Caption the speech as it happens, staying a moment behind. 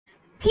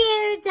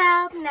Pure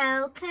dope,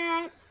 no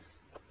cuts.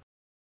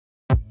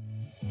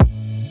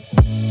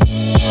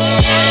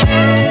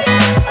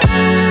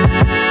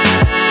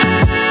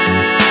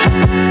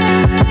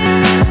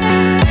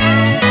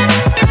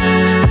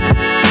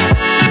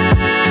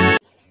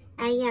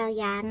 Hey yo,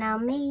 y'all know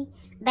me.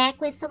 Back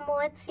with some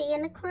more tea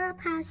in the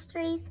Clubhouse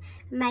streets,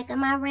 making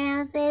my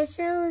rounds as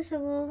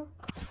usual.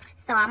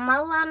 So I'm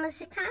over on the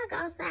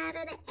Chicago side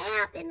of the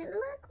app, and it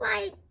look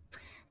like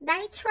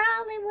they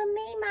trolling with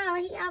Memo.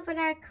 He over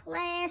there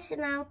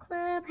clashing on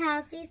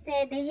Clubhouse. He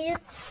said that his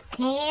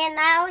hand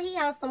out, he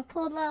on some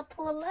pull up,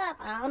 pull up.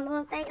 I don't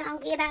know if they gonna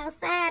get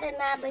outside or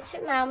not, but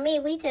you know me,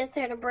 we just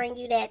here to bring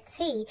you that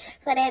tea.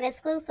 For that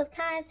exclusive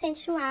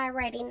content you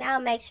already know,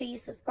 make sure you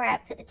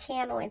subscribe to the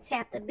channel and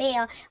tap the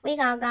bell. We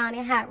gonna go on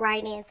and hop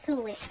right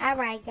into it. All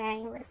right,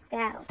 gang, let's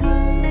go.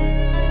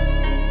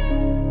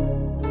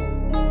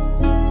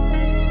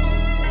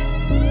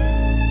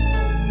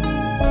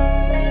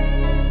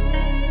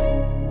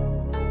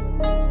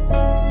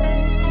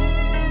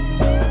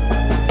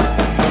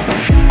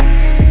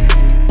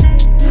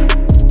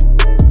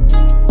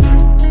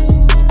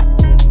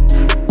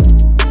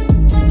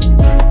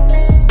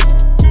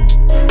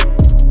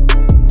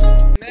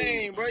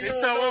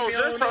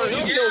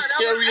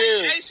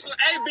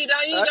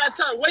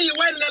 Where you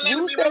waiting at?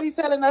 You said he's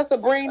telling us to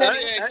bring them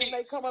in.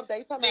 They come up,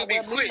 they talking about be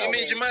quick. You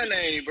mention my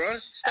name, bro.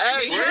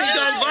 Hey, bring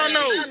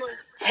Vano.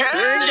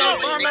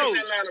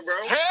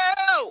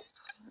 Help!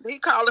 He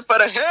calling for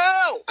the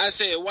help. I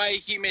said, why you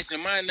keep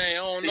mentioning my name? I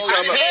don't know.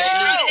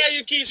 Help!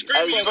 You keep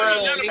screaming.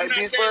 Hey,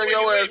 be slam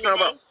your ass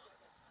talking about.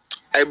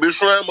 Hey, be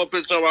slam up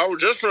here talking about. I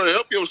was just trying to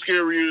help your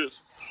scary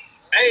ass.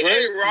 Hey,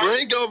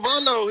 bring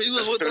Vano. He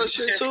was with us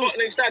shit too.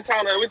 Stop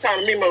talking to we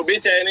talking to Memo,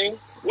 bitch, ain't he?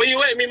 Where you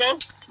at, Memo?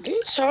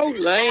 Get your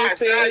lame I'm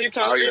in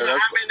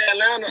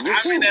Atlanta.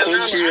 I'm in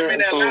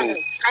Atlanta.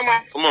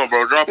 Come on,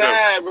 bro. Drop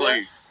him,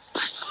 please.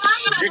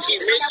 You keep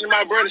mentioning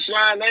my brother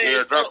Slime name.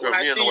 Yeah, drop him.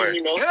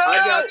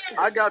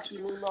 I got you,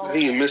 Memo.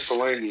 He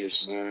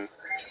miscellaneous, man.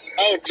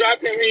 Oh, drop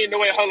him in the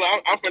way. Hold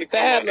on, I'm finna come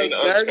out in the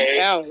other page.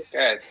 God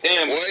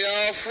damn. Where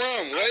y'all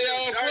from? What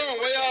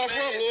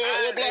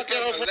block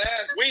y'all from?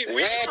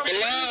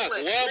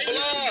 What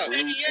block?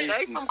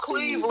 They from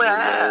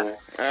Cleveland.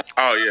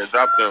 Oh yeah,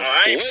 drop them.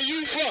 Where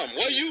you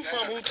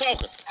from? Who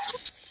talking?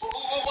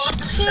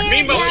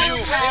 Memo, where you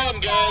from,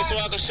 guys? So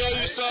I can show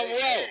you something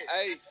wrong.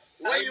 Hey,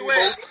 where you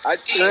at? I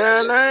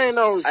ain't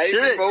no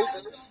shit.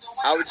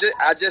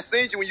 I just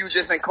seen you when you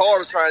just in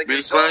Carter trying to get.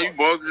 Bitch, son, you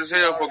bogus as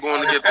hell for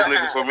going to get this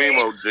nigga for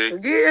Memo, G.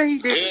 Yeah,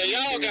 he did. Yeah,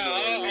 y'all got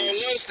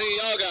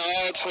y'all got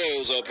all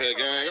trolls up here,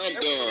 gang. I'm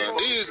done.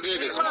 These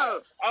niggas.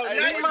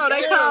 Memo,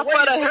 they call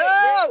for the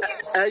help.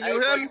 Hey, you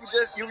hear me?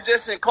 You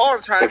just in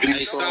Carter trying to get.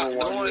 Hey, stop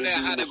doing that.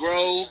 How to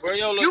grow, bro?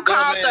 You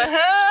called the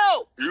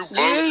help. You bogus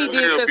he as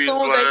did. hell, As bitch,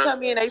 soon as they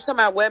come in, they talking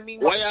about where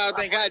Memo. Why y'all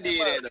think I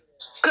did that?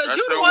 Cause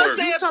you the one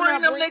said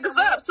bring them niggas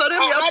up, so them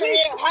How the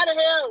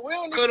hell? We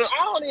don't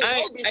need.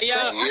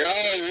 Y'all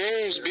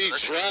rooms be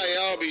dry.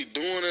 Y'all be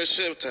doing that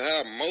shit to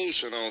have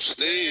motion on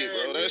Steve,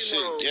 bro. That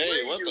shit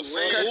gay. What the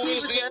fuck? Who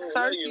is these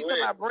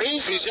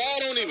goofies? Y'all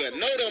don't even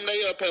know them. They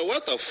up here.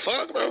 What the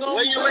fuck, bro?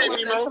 Where you at,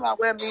 Memo?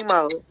 Where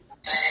Memo?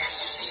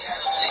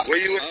 Where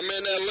you at? I'm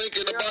in that link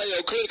in the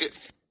bio. Click it.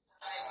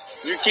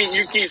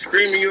 You keep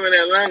screaming. You in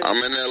Atlanta? I'm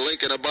in that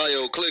link in the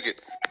bio. Click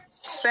it.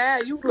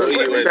 Sad, you look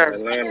in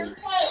Atlanta.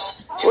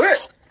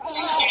 What?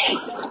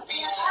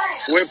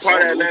 What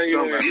part of Atlanta you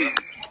in?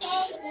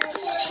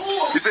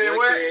 You said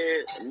what?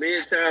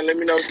 Midtown. Let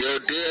me know. Your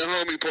dead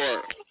homie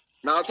part.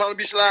 No, I'm talking to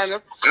be sliding. I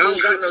don't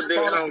got no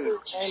dead homie.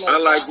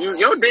 Unlike you.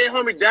 Your dead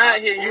homie died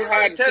here. You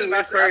hard to tell me.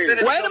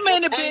 Wait a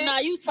minute, bitch. Hey, now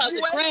you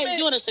talking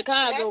crazy. You in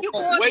Chicago.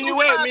 Where you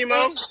at,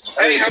 Memo?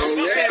 Hey,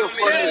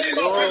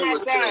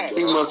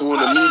 He must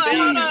want to meet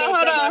you.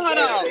 Hold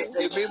on.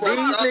 These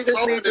niggas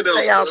need to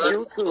stay off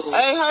YouTube.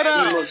 Hey, hold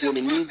on. He must want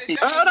to meet you.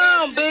 Hold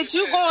on, bitch.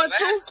 You going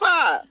too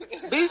far.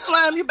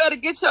 B-Slime, you better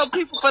get your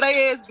people for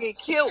their ass get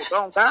killed.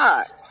 On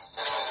God.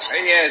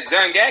 They ass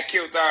done got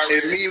killed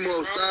already. Hey, Memo,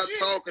 stop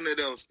talking to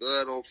them,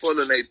 Scud. Don't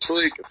follow they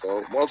tweaking,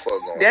 folks.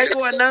 Motherfucker. There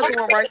go another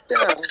one right there.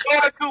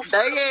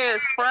 They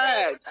ass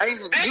fried. Hey,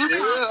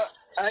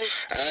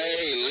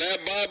 let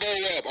Bobo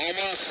up. On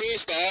my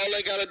sister, all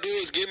they gotta do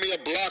is give me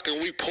a block and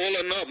we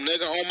pulling up,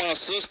 nigga. On my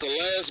sister,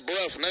 last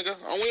breath, nigga.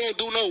 We don't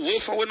do no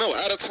woofing with no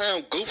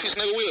out-of-town goofies,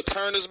 nigga. We'll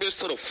turn this bitch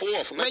to the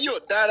fourth, nigga. Man,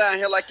 you'll die down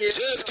here like it.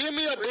 Just give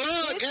me a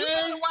block,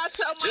 gang.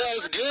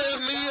 Just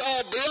give me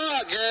a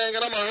block, gang.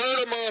 And I'ma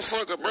hurt a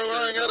motherfucker, bro.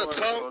 I ain't gotta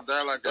talk.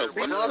 Man,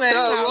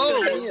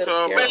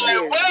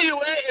 where you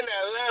at in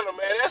Atlanta,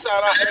 man? That's all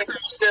I ask.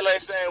 Still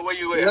ain't saying where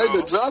you at. Nigga,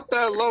 drop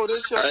that low.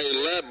 This shit. Hey,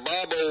 let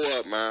Bobo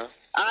up, man.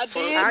 I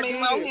did,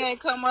 Memo. He ain't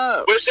come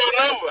up. What's your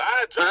number?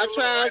 I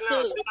tried to.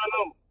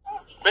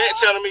 Man,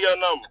 telling me your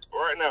number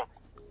right now.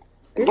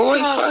 Boy,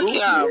 fuck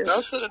y'all.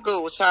 Go to the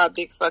Google with y'all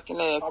dick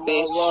sucking ass,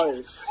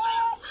 bitch.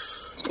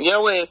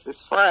 Your ass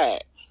is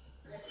fried.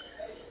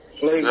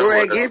 Like, go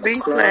ahead, get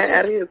B-Slime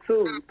out of here,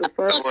 too. The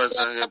fuck?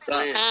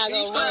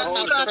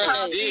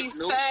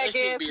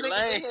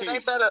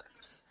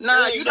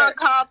 Nah, you done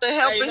called the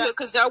help in here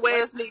because your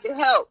ass needed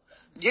help.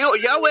 Your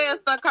ass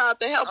done called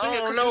the help in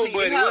here because you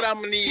needed help. What I'm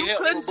gonna need help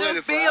for, buddy? You couldn't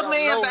just be a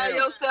man by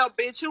yourself,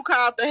 bitch. You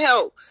called the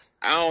help.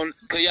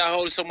 Cause y'all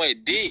holding so much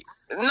dick.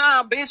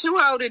 Nah, bitch, you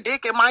holding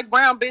dick in Mike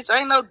Brown, bitch.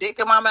 Ain't no dick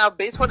in my mouth,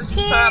 bitch. What is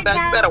you talking about?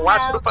 You better watch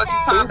what the fuck you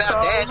talking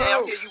about. Dad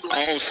down here, you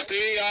like. Steve,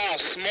 I'll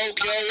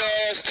smoke your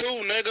ass too,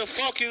 nigga.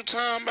 Fuck you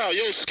talking about.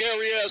 Yo,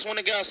 scary ass when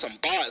they got some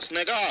bots,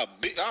 nigga.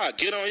 I'll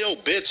get on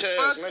your bitch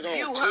ass, fuck nigga.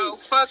 You, hoe.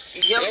 Fuck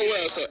your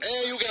ass.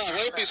 And you got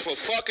herpes for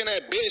fucking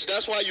that bitch.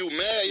 That's why you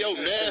mad. Yo,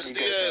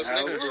 nasty ass,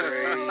 nigga. You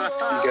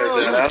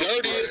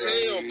dirty as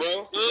hell,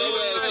 bro. Your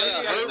ass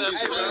got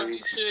herpes,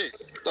 man.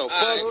 The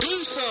fuck, do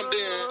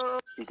something.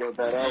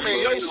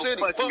 Man, your city,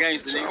 fuck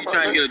gangster, nigga. You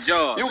trying to get a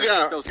job. You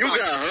got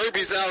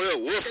herpes out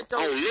here, wolf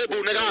on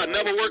Libel, nigga. I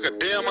never work a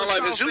day in my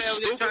life. Is you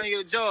stupid? Trying to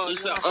get a job.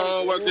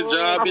 Work the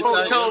job. I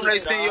told them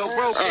they send your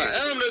broke. I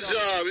am the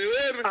job. You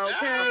hear me?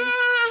 Okay.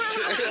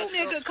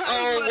 I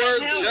don't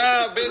work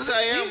job, bitch.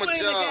 I am a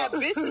job.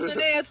 Bitches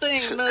and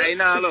everything. Hey,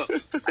 nah, look.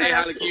 Hey,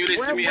 Holly, can you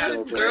listen to me,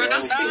 Holly? Girl,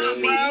 don't speak to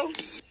me.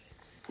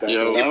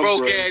 Yo, you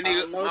broke ass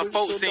nigga. My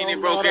folks seen you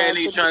broke ass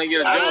nigga trying to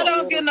get a job. I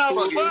don't get no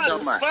fuck.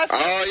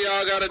 All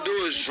y'all gotta do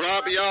is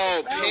drop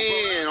y'all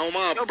pen on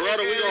my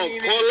brother. We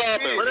gonna pull up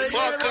and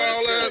fuck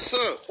all ass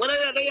up. What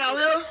they out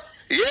here?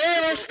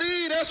 Yeah,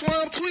 Steve, that's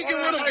why I'm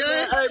tweaking with him,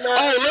 gang.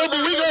 Oh, Lil,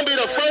 we gonna be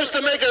the first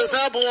to make an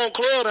example on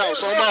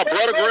Clubhouse on my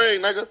brother Greg,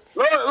 nigga.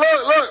 Look.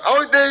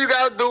 Only thing you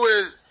gotta do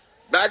is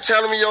back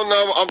channel me your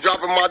number. I'm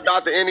dropping my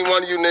dot to any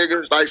one of you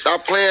niggas. Like,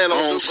 stop playing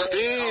on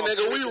Steve,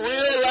 nigga. We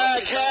real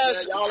live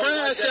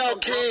crash out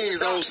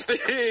kings on Steve.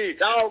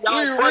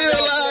 We real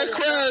live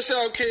crash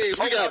out kings.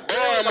 We got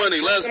bar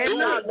money. Let's do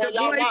it. The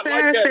boy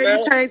said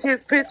he changed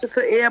his picture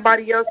to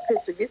everybody else's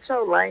picture. Get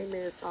your lame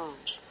ass on.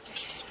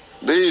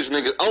 These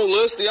niggas on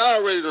Lusty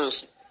already done.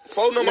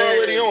 Phone number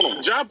already on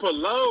them. Drop a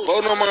load.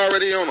 Phone number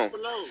already on them.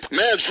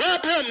 Man,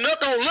 drop him.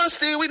 Nook on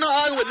Lusty. We not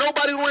arguing with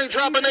nobody who ain't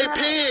dropping their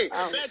pin.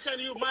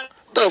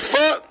 The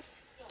fuck?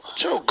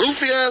 Get your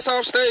goofy ass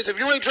off stage. If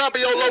you ain't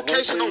dropping your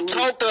location, don't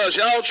talk to us.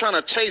 Y'all trying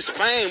to chase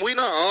fame. We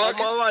not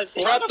arguing.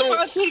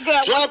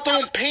 Drop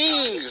them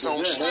pings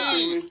on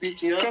Steve.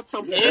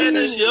 And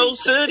it's your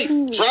city.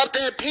 Drop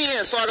that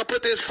pen so I can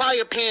put this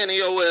fire pen in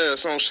your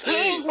ass on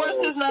Steve.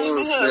 What's his name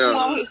in here? You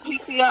on his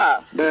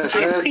PTR? That's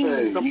Hefe.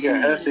 You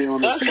got Hefe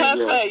on the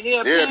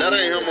PTR. Yeah, that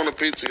ain't him on the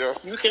PTR.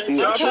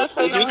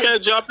 You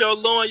can't drop your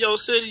low in your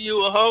city,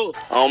 you a hoe.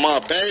 On my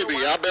baby.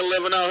 I've been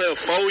living out here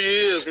 4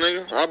 years,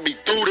 nigga. I'll be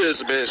through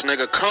this bitch,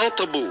 nigga.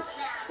 Comfortable.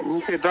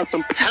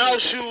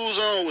 House shoes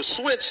on with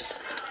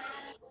switches.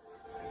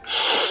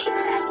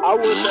 I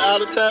wish an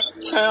out of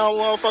town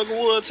motherfucker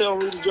would tell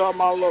me to drop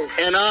my low.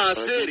 In our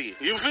city.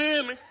 You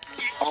feel me?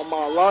 On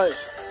my life.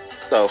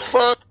 The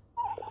fuck?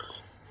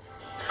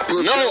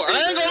 No,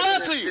 I ain't gonna lie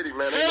to you.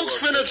 Folks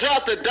finna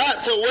drop the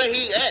dot to where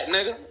he at,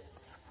 nigga.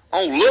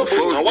 On Lil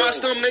Now watch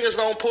them niggas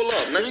don't pull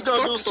up. Nigga,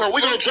 so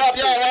we gonna drop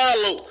y'all all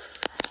low.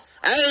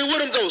 I ain't with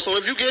them though, so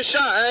if you get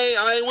shot,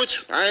 I ain't with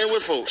you. I ain't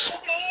with folks.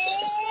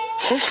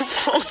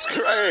 Folks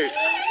crazy.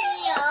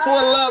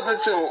 Pull up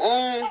at your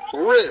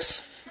own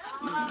risk.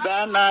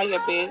 Bye, Naya,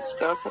 bitch.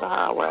 Go to the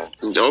highway.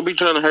 Don't be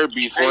trying to hurt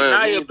B Flam. Hey,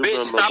 Naya,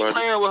 bitch, stop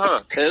playing with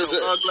her.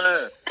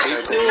 He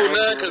cool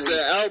now because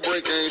that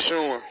outbreak ain't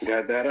showing.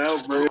 Got that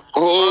outbreak.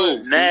 Oh,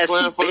 nasty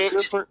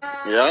bitch.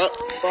 Yup.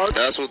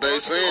 That's what they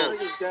saying.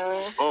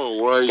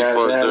 Oh, why you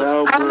fucked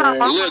up?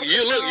 Look,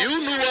 you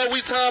knew what we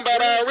talking about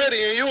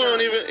already, and you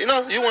weren't even,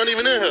 you weren't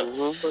even in here.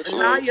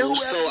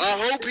 So I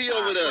hope he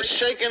over there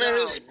shaking at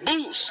his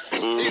boots.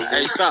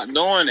 Hey, stop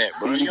doing that,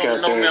 bro. You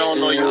don't know me, I don't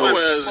know you. Your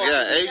ass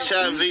got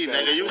HIV,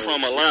 nigga. You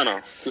from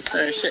Atlanta.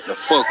 Hey, shut the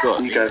fuck up.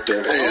 You got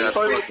that.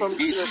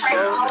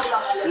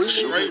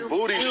 Straight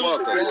booty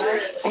fuckers.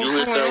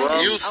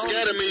 You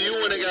scared of me. You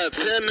went and got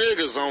 10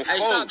 niggas on hey,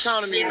 folks.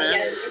 Stop talking to me, man.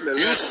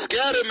 You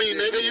scared of me,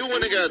 nigga. You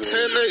went and got 10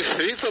 niggas.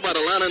 He talking about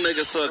Atlanta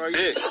niggas suck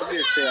dick. I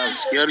just say I'm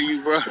scared of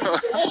you, bro.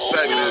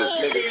 Back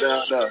this nigga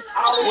down there.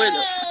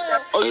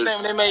 Oh, you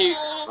think they made...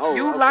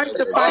 You like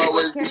the fight.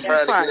 Always be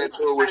trying to get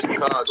into it with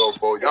Chicago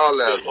for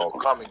y'all ass gonna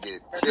come and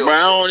get killed. Bro,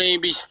 I don't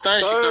even be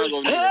stunned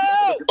Chicago, nigga.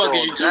 What the fuck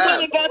is you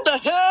talking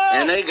about?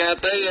 And they got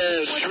their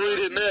ass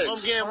treated next.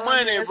 I'm getting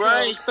money, bro. I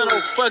ain't stunned no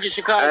fucking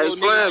Chicago, Hey,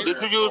 Slam, nigga. did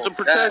you use the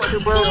protection,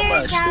 bro?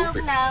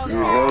 Stupid.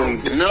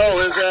 No,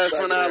 his ass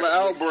went out of the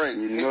outbreak.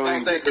 He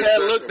think that cat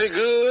looked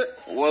good.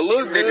 Well,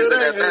 look good. Niggas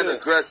in Atlanta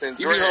dressing.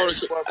 You be holding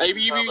shit. Hey,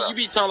 you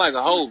be talking like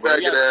a hoe, bro.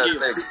 You Faggot gotta ass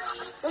chill. nigga.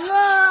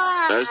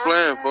 That's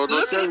playing, for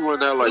don't tell me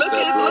one out like that,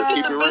 bro.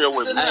 Keep it real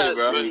with me. Hey,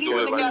 bro.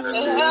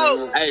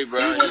 Hey, bro.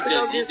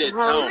 He just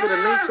told me.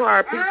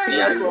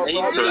 He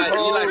like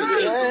a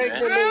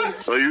teacher, man.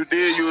 So you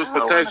did use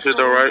protection,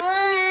 though, right?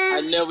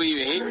 I never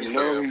even hit this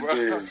girl, bro.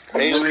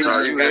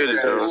 You had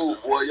it, though.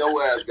 Boy,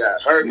 your ass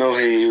got hurt. No,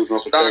 he ain't using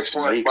no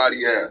protection. Stock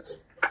body ass.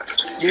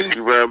 You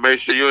better make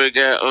sure you ain't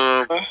got,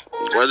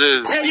 what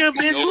is... Hey, yo,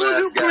 bitch, who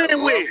you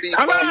playing with?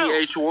 Hello?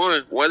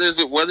 CH1. What is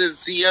it? What is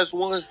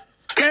CS1?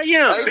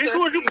 Yeah, bitch, who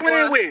was you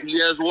playing with?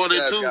 GS1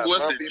 and 2.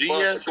 What's it?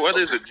 GS? What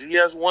is it?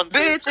 GS1?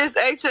 Bitch,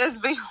 it's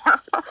HSV.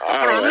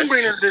 All right, let me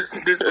bring this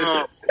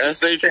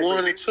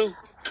SH1 and 2.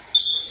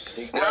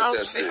 He got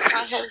that shit. I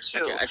hate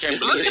you. I can't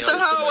Look believe at the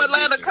whole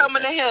Atlanta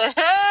coming in here.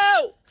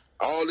 Help!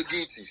 All the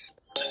Geechies.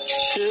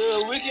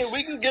 Chill, we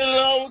can get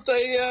along with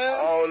that.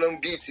 All them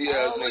Geechie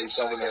ass niggas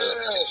coming in here.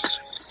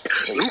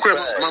 Let me grab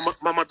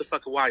my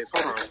motherfucking wife.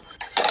 Hold on.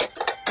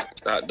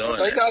 Stop doing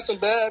They that. got some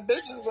bad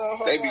bitches though.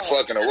 They be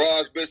fucking the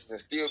raw bitches and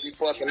still be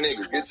fucking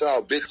niggas. Get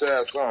y'all bitch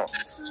ass on.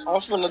 I'm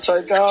finna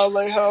take all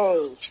they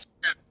hoes.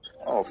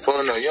 Oh,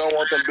 fuck no. You don't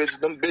want them bitches.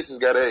 Them bitches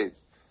got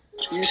AIDS.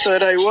 You say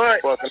they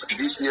what? Fucking them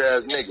Geechie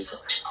ass niggas.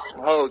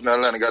 Them hoes in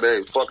Atlanta got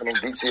AIDS. Fucking them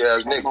Geechie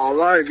ass niggas. All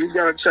right, you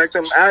gotta check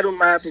them Adam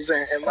apples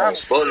and Oh,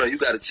 fuck no. You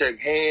gotta check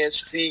hands,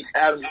 feet,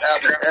 Adam's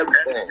apples,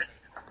 everything.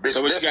 Bitch,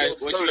 So what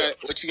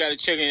you got to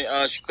check in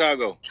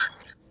Chicago?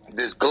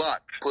 This Glock,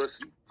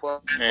 pussy.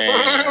 Fuck. Man,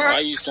 why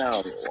you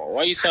sound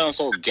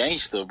so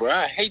gangster, bro?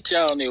 I hate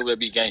y'all niggas that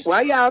be gangster.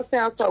 Why y'all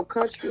sound so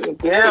country?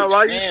 yeah,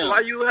 why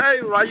you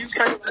hate? Why you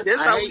can't?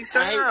 That's how we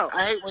sound.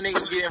 I hate when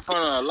niggas get in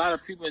front of a lot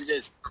of people and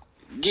just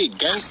get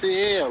gangster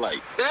hell.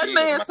 Like That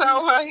man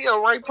told her he a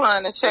rape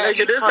plan and chat.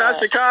 Nigga, this how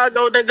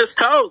Chicago niggas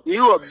talk.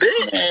 You a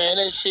bitch. Man,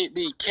 that shit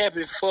be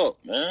capping fuck,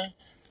 man.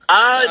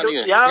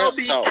 Y'all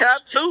be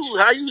capped too.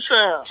 How you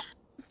sound?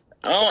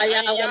 Y'all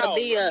wanna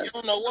be us? You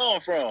don't know where I'm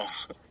from.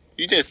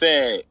 You just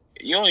said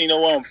you don't even know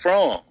where I'm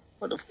from.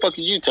 What the fuck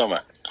are you talking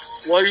about?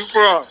 Where you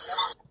from?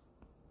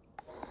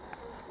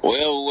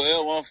 Well,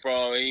 where I'm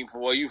from ain't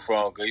from where you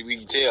from, cause we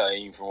can tell I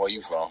ain't from where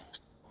you from.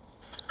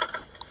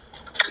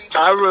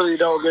 I really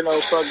don't give no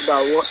fuck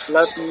about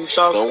nothing you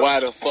talk about. So why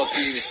the fuck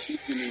you even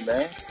speak to me,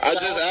 man? I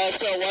just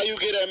asked her why you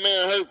get that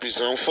man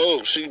herpes on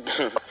folks. She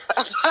Shut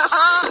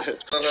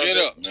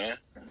up, man.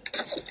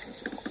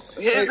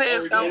 His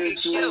ass gonna get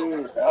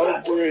killed.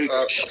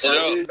 Shut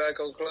up. Back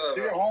on club.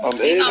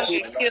 He gonna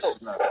get killed.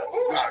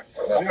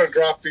 I'm gonna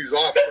drop these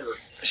off here.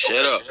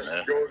 Shut up,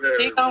 man. Go there.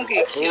 He gonna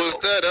get Who killed. is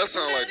that? That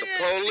sound like the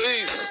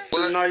police.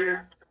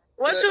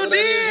 What you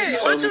did?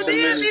 What you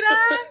did,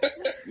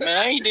 Man, I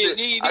ain't did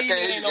ain't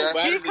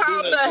nobody He to do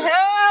called the nothing.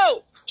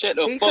 help. Shut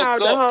the He fuck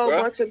called a up, whole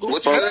bro. bunch of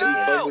What you say?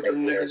 Help. I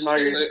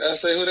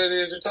say who that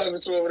is you talking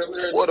to over there?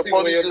 What the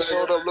fuck you just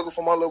showed up looking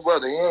for my little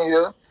brother? He ain't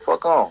here.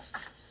 Fuck on.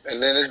 And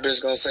then this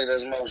bitch gonna say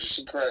that's Mo.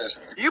 She crashed.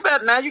 You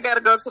better now. You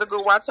gotta go to the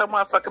good. Watch your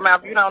motherfucking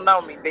mouth. You don't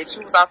know me, bitch.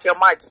 You was off your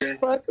mic.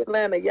 Fuck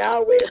Atlanta.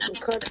 Y'all wear some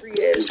country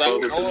ass. Stop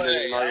doing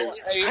that.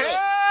 Hey,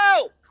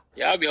 Help!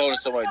 y'all be holding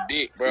somebody's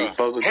dick, bro.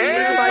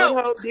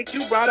 Everybody dick.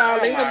 You brought all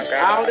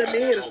them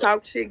in here to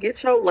talk shit.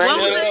 Get your What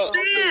language. was they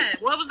saying?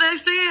 What was they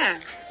saying?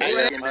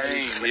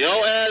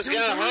 Your ass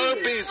got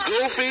herpes,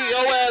 Goofy.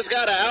 Your ass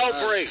got an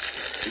outbreak.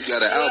 You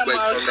got an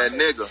outbreak from that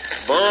nigga.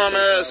 Bum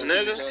ass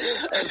nigga.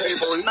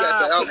 He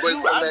got the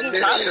outbreak from that nigga.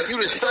 You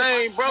the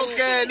same broke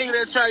ass nigga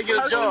that try to get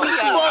a job.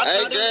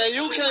 Hey, gang,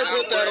 you can't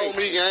put that on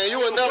me, gang.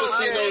 You will never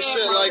see no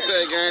shit like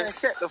that, gang.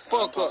 Shut the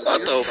fuck up.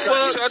 What the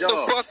fuck? Shut the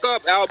fuck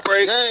up,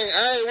 outbreak. Gang,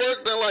 I ain't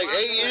worked in like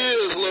 8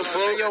 years, little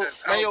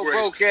fuck. Man, your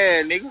broke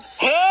ass nigga.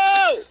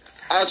 Help!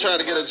 I tried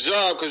to get a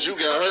job because you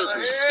got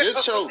herpes. Get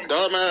your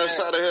dumb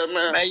ass out of here,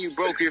 man. Man, you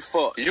broke as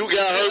fuck. You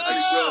got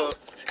herpes.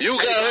 You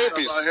got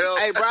herpes.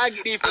 Hey, bro, I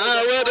get these.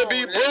 I'd rather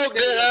be broke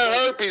than have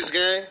herpes,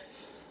 gang.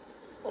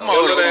 Come on,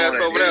 little ass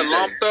over there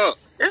lumped up.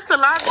 It's a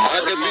lot.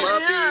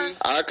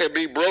 I could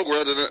be broke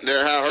rather than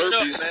have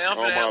herpes on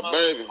my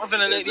baby. I'm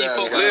finna let these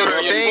folks live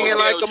stinging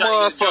like a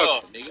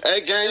motherfucker. Hey,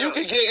 gang, you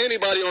can get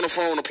anybody on the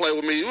phone to play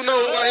with me. You know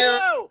who I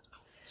am.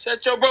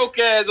 Shut your broke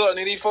ass up,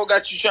 nigga. These folks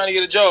got you trying to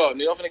get a job,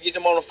 nigga. I'm finna get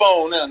them on the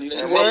phone now, nigga.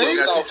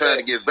 Motherfucker got you trying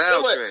to get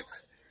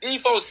Valtrex.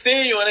 These folks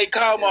see you and they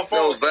call my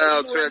phone.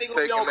 Valtrex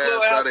taking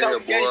ass out of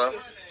here, boy.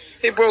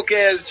 His broke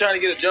ass is trying to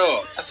get a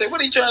job. I said,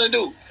 what are you trying to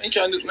do? He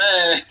trying to do,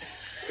 man.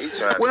 He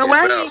trying to Well,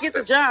 why didn't he get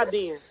the job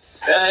then?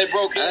 Hey,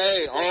 broke ass.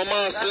 Hey, on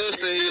my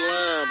sister, he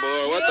lying,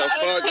 boy. What the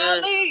fuck,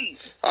 gang?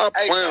 Stop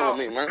playing with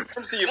me, man. Let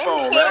me see your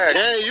phone, man.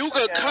 Gang, you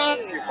could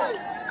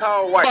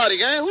Call White. Somebody,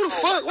 gang. Who the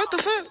fuck? What the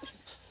fuck?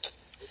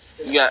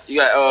 You got, You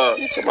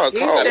talking about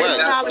call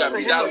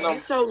White?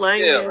 Get your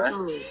language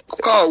on.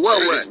 Call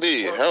what?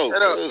 Need help.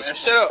 Shut up, man.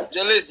 Shut up.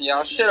 Just listen,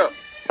 y'all. Shut up.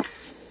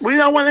 We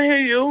don't want to hear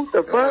you.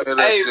 The fuck?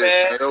 Hey,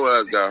 man. Your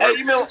ass got hurt.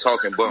 You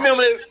talking bumps.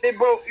 Remember they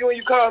broke you when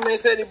you called me and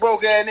said they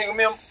broke ass nigga.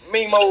 Memo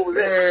was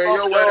man,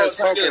 your ass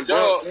talking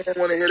bumps. You don't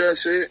want to hear that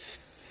shit.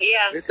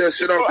 Yeah. Get that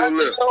shit off your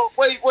lips.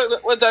 Wait,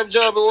 what type of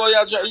job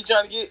y'all trying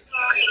to get?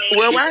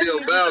 Well, why He didn't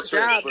still you get the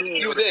job then?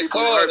 You was at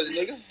Carter's,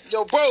 nigga.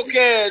 Yo, broke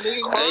ass,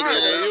 nigga. Hey,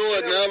 gang, you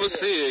would never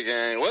see it,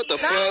 gang. What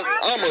the fuck?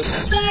 I am a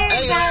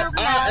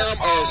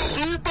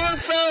super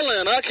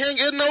felon. I can't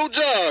get no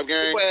job,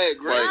 gang.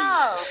 Like,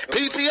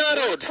 PTI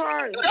though.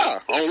 Yeah,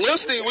 on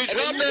listing, we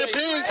dropped that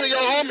ping to your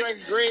homie.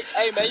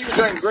 Hey, man, you was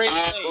drinking green.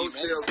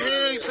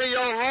 Ping to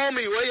your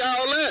homie. Where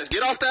y'all at?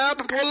 Get off the app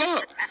and pull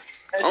up.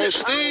 On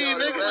Steve,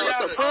 nigga.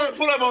 What the fuck?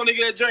 Pull up on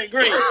nigga that drink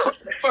green. What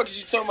the fuck is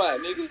you talking about,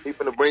 nigga? He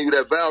finna bring you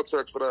that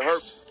Valtrex for the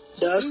herpes.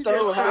 That's the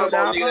how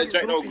nigga that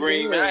drink no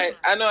green, man.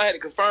 I know I had to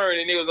confirm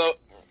and it was on.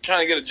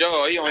 trying to get a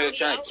job. He on here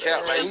trying to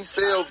cap. Like, he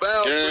sell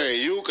valve.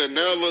 Gang, you can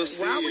never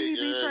see Why would he it,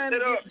 be gang. trying to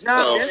get a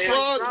job? The That's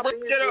fuck,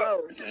 like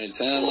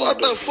dropping What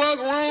the fuck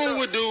wrong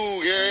with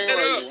dude, gang?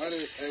 Like, why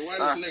this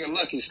nigga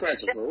Lucky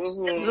scratching for? What's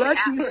going on?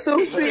 Lucky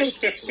stupid. Hey,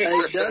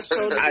 that's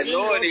I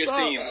know it is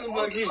seen.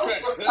 Lucky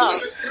scratching.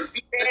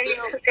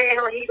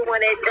 He the one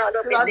that jumped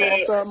up in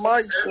there.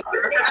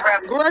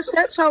 Girl,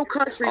 shut your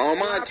country. all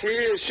my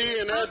kids, she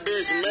and that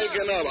bitch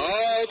making up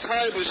all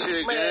type of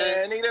shit, gang.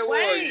 Man, nigga, that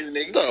was you,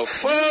 nigga. The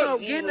fuck?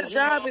 Getting a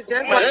job is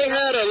just They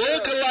had a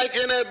lookalike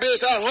in that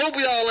bitch. I hope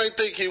y'all ain't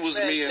think he was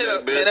me in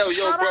that bitch. Man, that was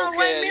your broke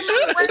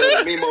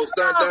ass. Memo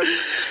stunt dummy.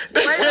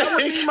 Memo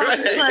be trying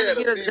to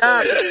get a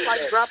job. It's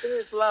like dropping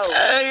his load.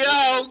 Hey,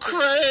 y'all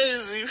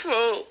crazy,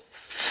 folks.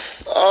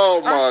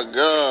 Oh, my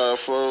God,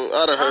 folks.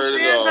 I done heard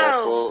it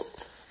all, folks.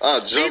 I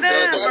jumped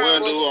out the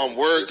window. I'm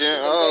working.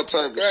 All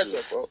type of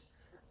shit.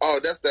 Oh,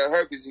 that's that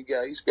herpes he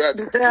got. He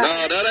scratching. Nah,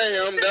 that ain't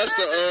him. That's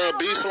the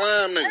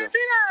B-Slime nigga. Hey,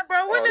 B-Line,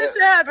 bro. When this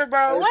happened,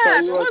 bro? What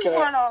happened? What's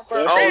going on, bro?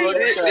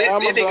 This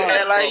nigga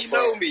act like he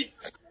know me.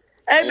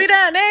 Hey,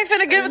 B-Line, they ain't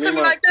finna give it to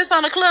me like this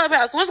on the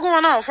Clubhouse. What's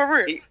going on, for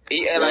real? He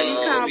act like he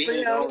know me.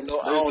 I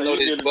don't know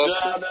this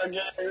buster.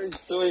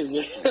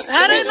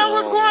 How they know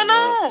what's going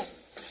on?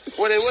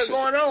 What's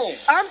going on?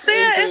 I'm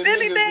saying, if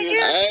anything,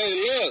 Hey,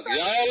 look,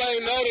 y'all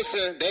ain't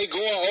noticing. They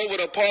going over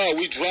the par.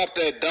 We dropped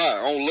that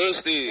dot on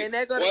listed.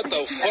 What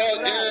the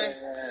fuck, gang?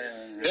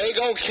 They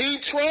gonna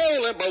keep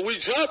trolling, but we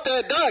dropped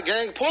that dot,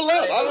 gang. Pull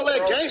up. All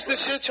that gangster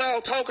shit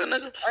y'all talking,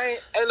 nigga. Hey,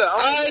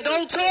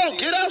 don't talk.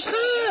 Get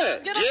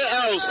outside. Get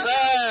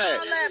outside.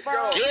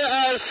 Get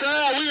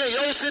outside. We in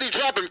your city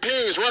dropping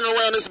pings, running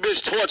around this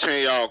bitch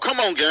torturing y'all. Come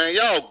on, gang.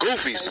 Y'all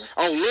goofies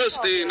on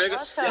listed, nigga.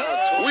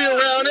 We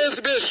around this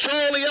bitch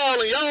trolling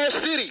y'all in y'all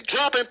city,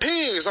 dropping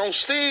pings on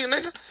Steve,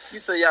 nigga. You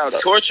say y'all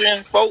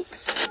torturing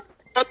folks?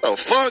 What the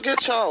fuck?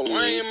 Get y'all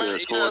lame, man.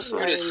 You the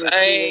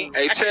same.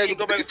 Hey, check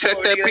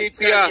that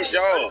PTR.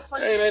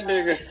 Hey, that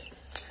nigga.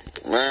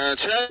 Man,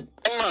 check.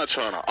 I'm not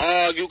trying to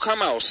argue.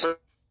 Come outside.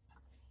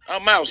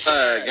 I'm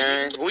outside,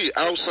 gang. We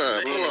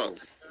outside. Pull up.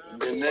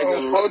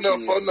 Phone up,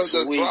 just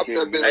drop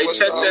that bitch. Hey,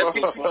 check that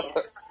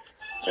PTR.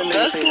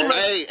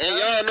 Hey, and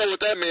y'all know what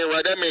that mean,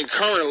 right? That mean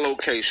current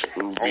location.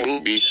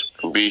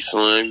 Be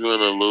slim, you in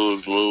a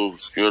lose.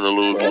 You in a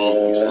lose.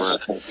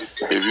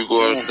 If you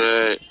go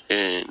outside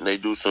and they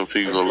do something to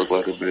you, you gonna look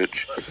like a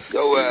bitch.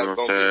 Your ass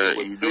gonna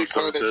be with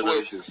 600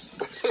 switches.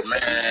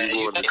 Man,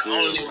 you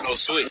don't even know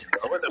switch,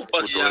 bro. What the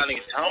fuck y'all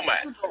niggas talking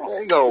about?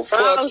 They gonna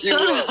fuck you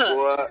up,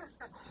 boy.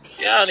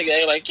 Y'all nigga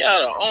ain't like y'all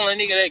the only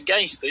nigga that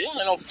gangster. Y'all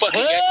ain't no fucking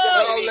gangster.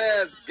 Y'all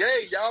ass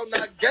gay. Y'all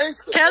not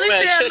gangster. Kelly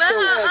Man, said, shut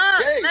your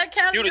let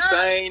Kelly You the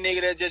same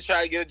nigga that just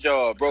tried to get a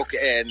job, broke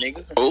ass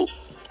nigga. Who?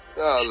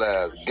 Y'all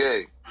ass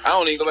gay. I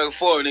don't even go back and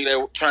forth with nigga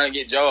that trying to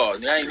get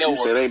jobs. I ain't never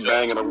said they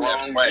banging the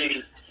wrong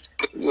way.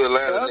 You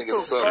Atlanta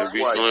niggas suck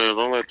Be slim,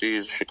 don't let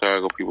these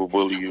Chicago people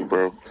bully you,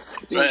 bro.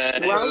 Man,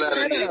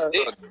 Atlanta niggas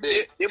suck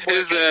dick.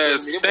 His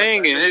ass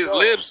stinging. His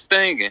lips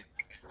stinging.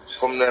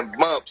 From them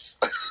bumps.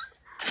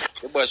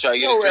 Your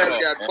ass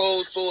got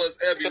cold sores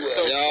everywhere.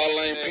 Y'all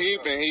ain't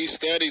peeping. He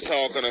steady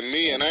talking to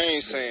me, and I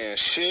ain't saying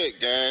shit,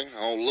 gang.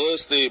 On Lil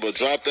Steve, but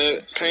drop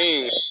that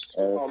ping.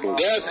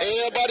 That's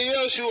everybody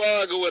else you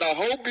argue with. I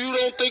hope you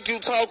don't think you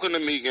talking to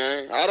me,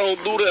 gang. I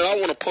don't do that. I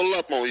want to pull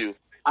up on you.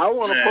 I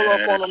want to pull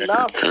up on them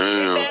now.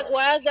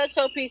 Why is that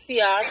your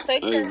PCR?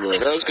 Take that.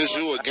 That's because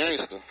you a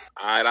gangster.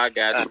 All right, I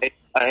got you.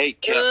 I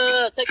hate Cap.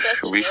 Take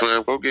that. Be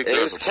slim, go get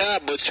It's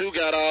Cap, but you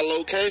got our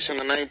location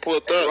and ain't put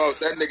up. Bro,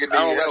 that nigga need I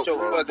don't help, got your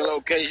bro. fucking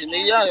location,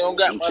 nigga. Y'all don't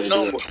got my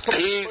number.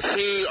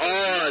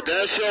 PTR,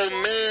 that's your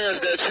mans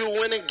that you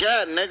went and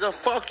got, nigga.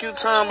 Fuck you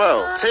talking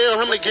about. Tell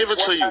him to give it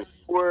to you.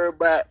 Worry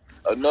about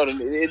another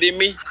nigga. It did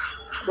me.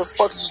 The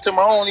fuck is you to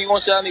my own? You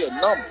want y'all need a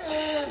number?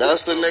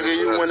 That's the nigga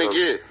you want to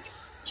get.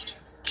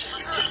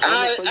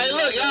 Hey,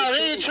 look, y'all,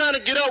 he ain't trying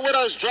to get up with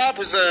us. Drop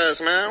his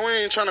ass, man. We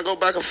ain't trying to go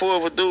back and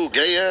forth with dude,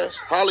 gay ass.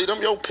 Holly,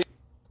 them your people.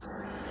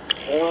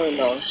 Oh,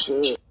 no,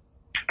 shit.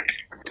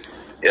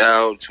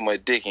 Y'all too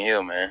much dick in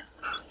here, man.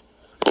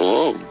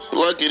 Oh,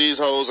 lucky these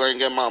hoes ain't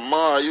get my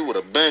ma. You would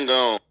have been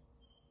gone.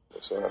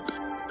 What's up?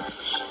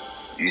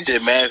 You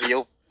just mad for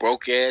your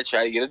broke ass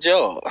try to get a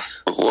job.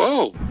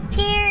 Whoa.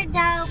 Pure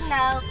dog,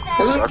 no.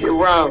 Look at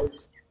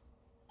Ross.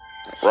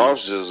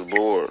 Ross just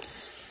bored.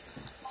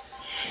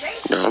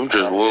 Yeah, I'm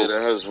just woke. Yeah,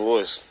 that's his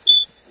voice.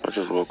 I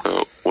just woke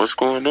up. What's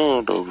going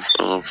on, though,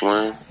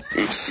 Slam?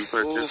 You Ooh,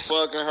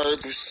 fucking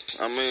herpes.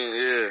 I mean,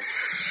 yeah.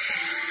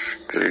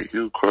 Hey,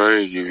 you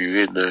crazy if you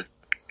hit that.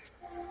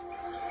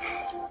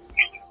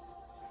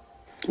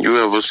 You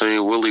ever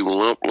seen Willie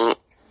Lump?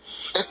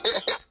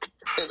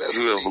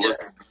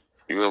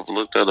 You ever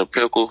looked at a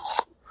pickle?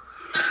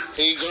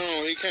 He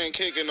gone. He can't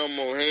kick it no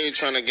more. He ain't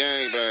trying to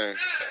gangbang.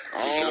 I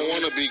don't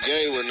want to be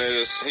gay with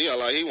niggas.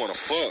 He want to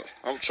fuck.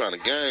 I'm trying to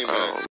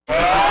gangbang.